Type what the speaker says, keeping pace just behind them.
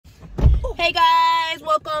Hey guys,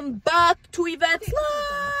 welcome back to Yvette's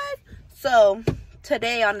Live. So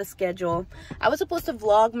today on the schedule, I was supposed to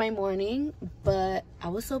vlog my morning, but I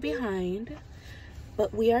was so behind.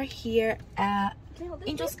 But we are here at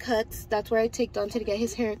Angel's Cuts. That's where I take Dante to get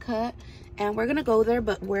his hair cut, and we're gonna go there,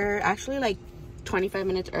 but we're actually like 25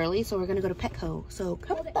 minutes early, so we're gonna go to Petco. So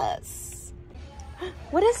come with us.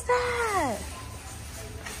 What is that?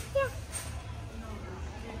 Yeah.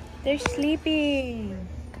 They're sleeping.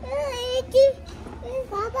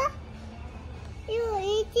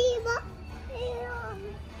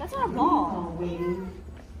 That's not a ball.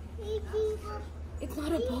 It's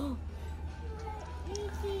not a ball.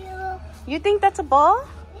 You think that's a ball?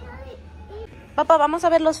 Papa, vamos a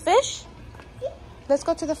ver los fish? Let's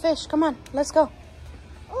go to the fish. Come on, let's go.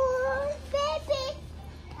 Oh, baby.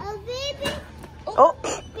 A baby. Oh.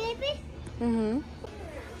 Baby. Mm-hmm.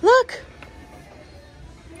 Look.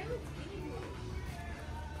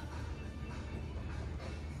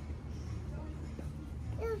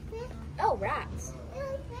 Oh, rats.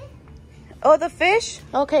 Oh, the fish?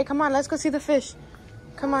 Okay, come on, let's go see the fish.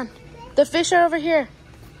 Come on. The fish are over here.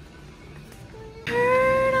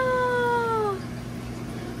 Turtle!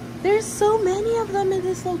 There's so many of them in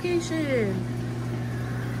this location.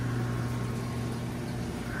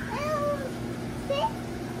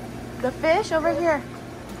 The fish over here.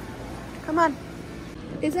 Come on.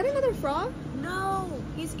 Is that another frog? No,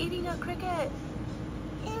 he's eating a cricket.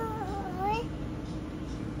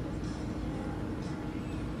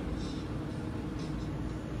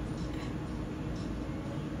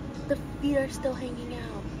 The feet are still hanging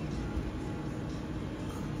out.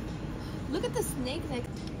 Look at the snake next.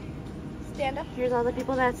 Stand up. Here's all the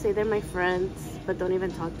people that say they're my friends, but don't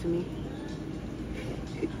even talk to me.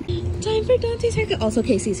 Time for Dante's haircut. Also,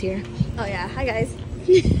 Casey's here. Oh yeah. Hi guys.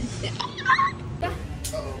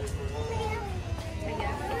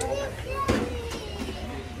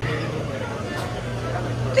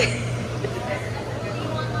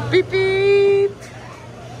 Beep beep.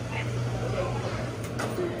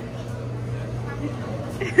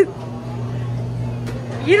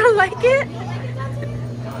 You don't like it?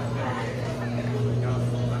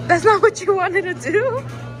 That's not what you wanted to do?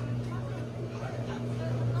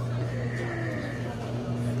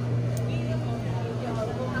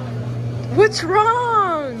 What's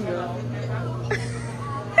wrong?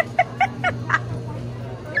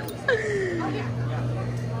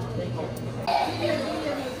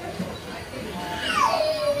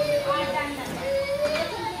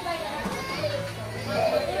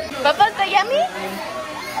 Papa's the yummy?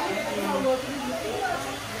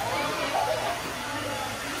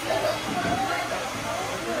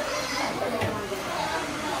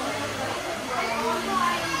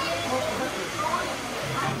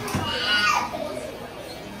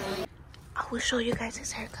 I will show you guys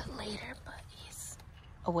his haircut later, but he's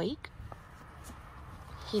awake.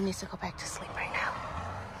 He needs to go back to sleep right now.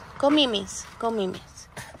 Go Mimi's. Go Mimi's.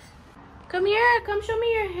 Come here. Come show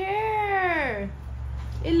me your hair.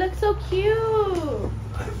 It looks so cute.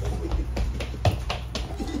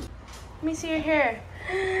 Let me see your hair.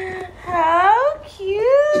 How cute.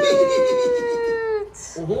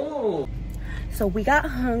 Oh. So we got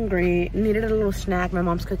hungry, needed a little snack. My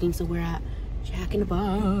mom's cooking, so we're at Jack in the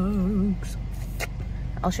Box.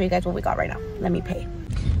 I'll show you guys what we got right now. Let me pay.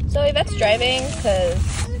 So Yvette's driving because,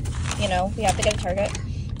 you know, we have to get a Target.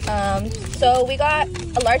 So we got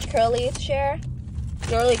a large curly to share.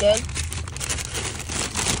 They're really good.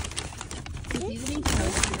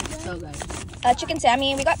 So good. Chicken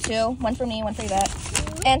Sammy, we got 2. One for me, one for Yvette.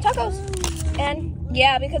 And tacos. And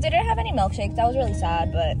yeah, because they didn't have any milkshakes. That was really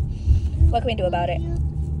sad, but what can we do about it?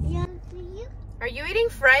 Are you eating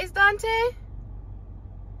fries, Dante?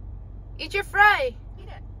 Eat your fry. Eat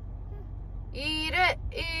it. Eat it,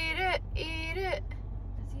 eat it, eat it.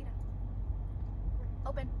 Let's eat it.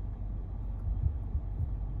 Open.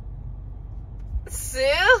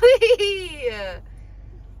 Silly!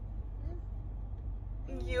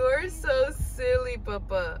 You're so silly,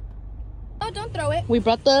 Papa. Oh, don't throw it. We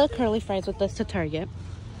brought the curly fries with us to Target.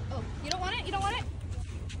 Oh, you don't want it? You don't want it?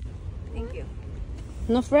 Thank you.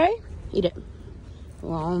 No fry? Eat it.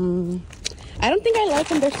 I don't think I like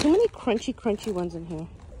them. There's too many crunchy ones in here.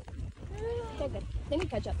 They're good. They need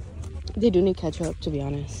ketchup. They do need ketchup, to be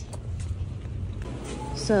honest.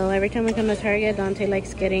 So every time we come to Target, Dante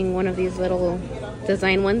likes getting one of these little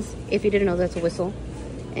design ones. If you didn't know, that's a whistle.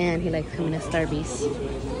 And he likes coming to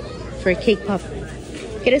Starbucks for a cake pop.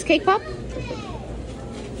 Get his cake pop?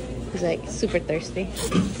 He's like super thirsty.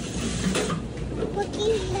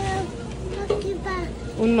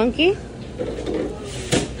 Un monkey?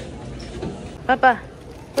 Papa,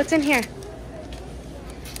 what's in here?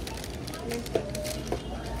 Oh,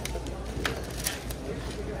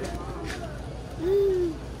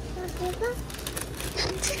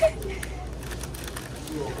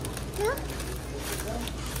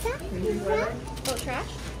 trash?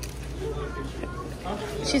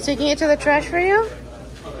 She's taking it to the trash for you?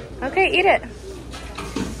 Okay, eat it.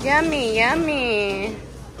 Yummy, yummy.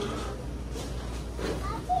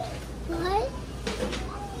 What?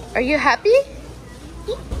 Are you happy?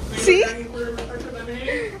 See?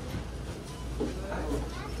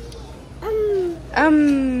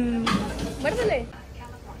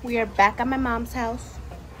 We are back at my mom's house.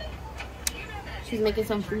 She's making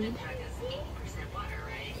some food.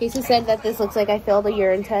 Casey said that this looks like I failed a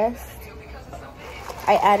urine test.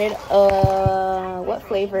 I added what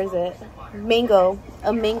flavor is it? Mango.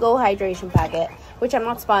 A mango hydration packet. Which I'm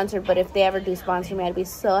not sponsored, but if they ever do sponsor me, I'd be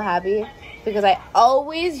so happy. Because I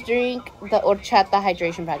always drink the horchata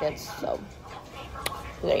hydration packets. So,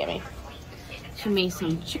 they're yummy. She made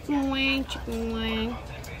some chicken wing.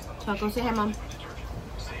 Taco, say hi, Mom.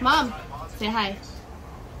 Mom, say hi.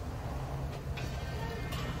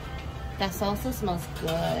 That salsa smells good.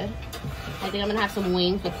 I think I'm gonna have some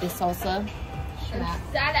wings with this salsa.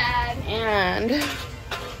 Salad. And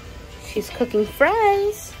she's cooking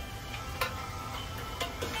fries.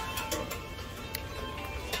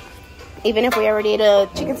 Even if we already ate a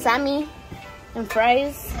chicken salmi and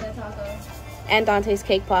fries. And Dante's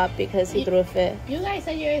cake pop because he threw a fit. You guys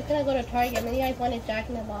said you were gonna go to Target and then you guys wanted Jack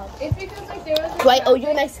in the Box. It's because like there was. Do I owe you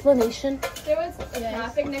an explanation? There was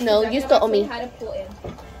traffic next No, to you still owe me. Had to pull in.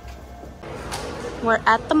 We're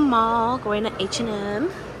at the mall going to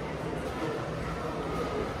H&M.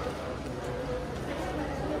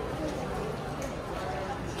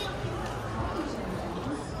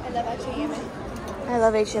 I love H&M. I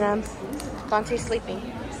love H&M. Dante's sleeping.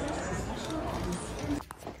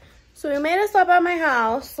 So we made a stop at my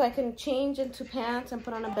house so I can change into pants and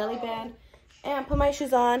put on a belly band and put my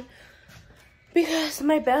shoes on because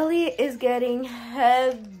my belly is getting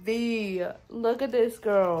heavy. Look at this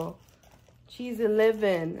girl. She's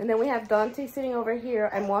 11. And then we have Dante sitting over here.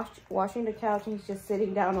 I'm washing the couch and he's just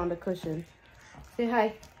sitting down on the cushion. Say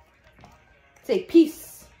hi. Say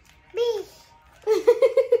peace. Peace.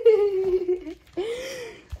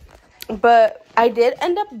 But I did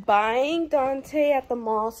end up buying Dante at the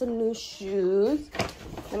mall some new shoes.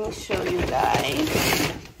 Let me show you guys.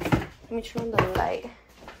 Let me turn on the light.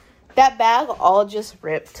 That bag all just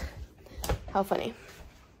ripped. How funny.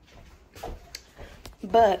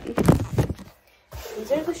 But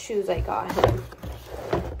these are the shoes I got him.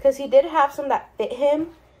 Because he did have some that fit him.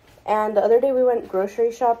 And the other day we went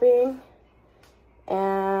grocery shopping.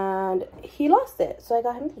 And he lost it. So I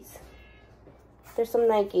got him these. There's some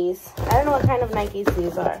Nikes. I don't know what kind of Nikes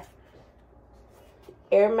these are.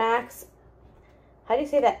 Air Max. How do you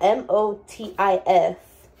say that? M-O-T-I-F.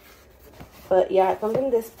 But yeah, it comes in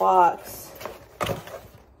this box.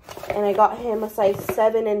 And I got him a size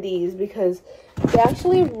 7 in these because they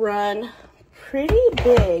actually run pretty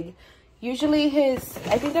big. Usually his,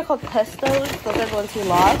 I think they're called Pestos. Those are the ones he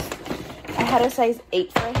lost. I had a size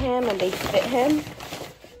 8 for him and they fit him.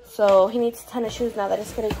 So he needs tennis shoes now that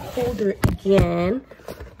it's getting colder again.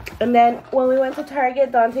 And then when we went to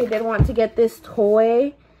Target, Dante did want to get this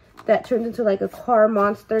toy that turns into like a car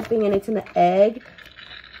monster thing and it's an egg.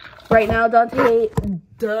 Right now, Dante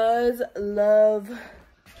does love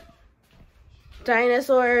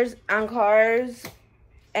dinosaurs and cars.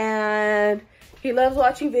 And he loves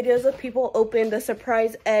watching videos of people open the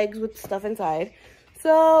surprise eggs with stuff inside.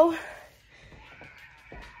 So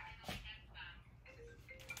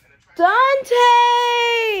Dante!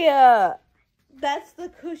 That's the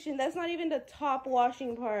cushion. That's not even the top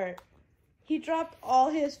washing part. He dropped all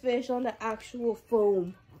his fish on the actual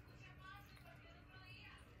foam.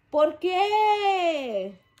 ¿Por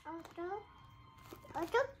qué?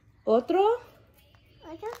 ¿Otro?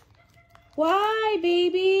 Why,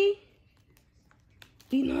 baby?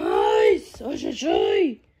 Be nice.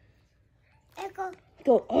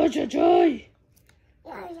 Go,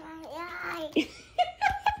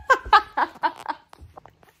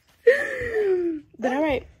 But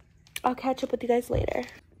alright, I'll catch up with you guys later.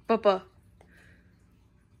 Papa.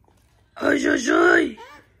 What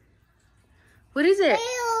is it?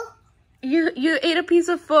 Ew. You ate a piece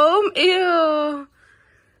of foam? Ew.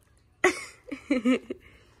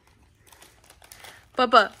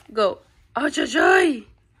 Papa, go.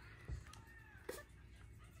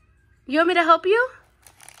 You want me to help you?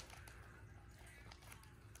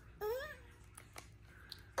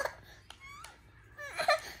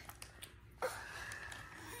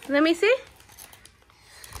 Let me see.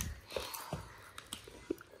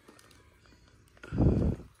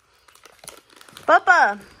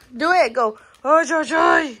 Papa, do it. Go. Oh, joy,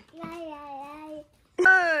 joy.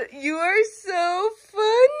 You are so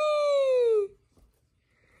funny.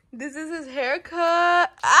 This is his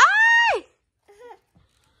haircut. Ay!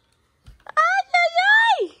 Ay, ay,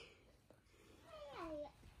 ay!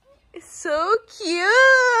 It's so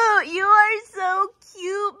cute. You are so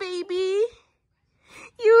cute, baby.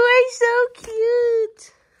 You are so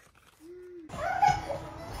cute.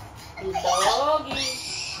 Doggy.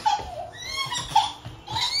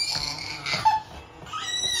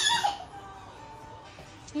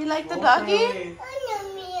 You like the doggy?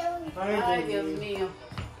 Ay, Dios mío.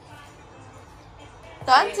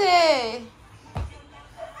 Dante.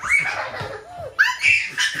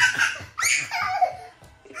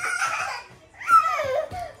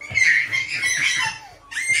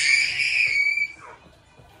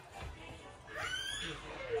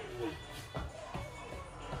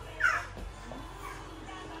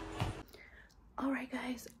 Alright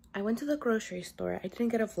guys, I went to the grocery store. I didn't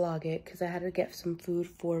get to vlog it because I had to get some food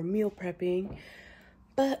for meal prepping.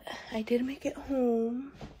 But I did make it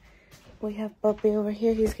home. We have Puppy over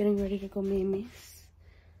here. He's getting ready to go memes.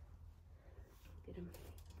 Get him.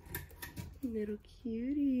 Little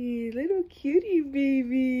cutie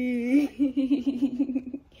baby.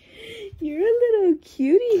 You're a little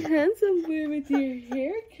cutie, handsome boy with your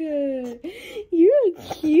haircut. You're a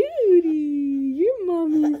cutie. You're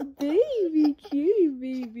mommy's baby, cutie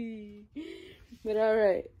baby. But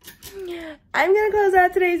alright. I'm gonna close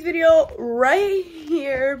out today's video right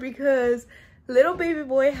here because little baby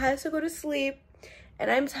boy has to go to sleep and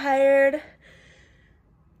I'm tired.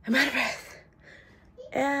 I'm out of breath.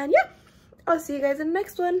 And yeah, I'll see you guys in the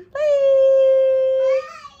next one. Bye.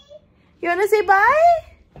 You wanna say bye?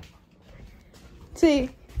 Say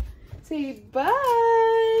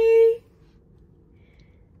bye.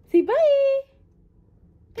 Say bye.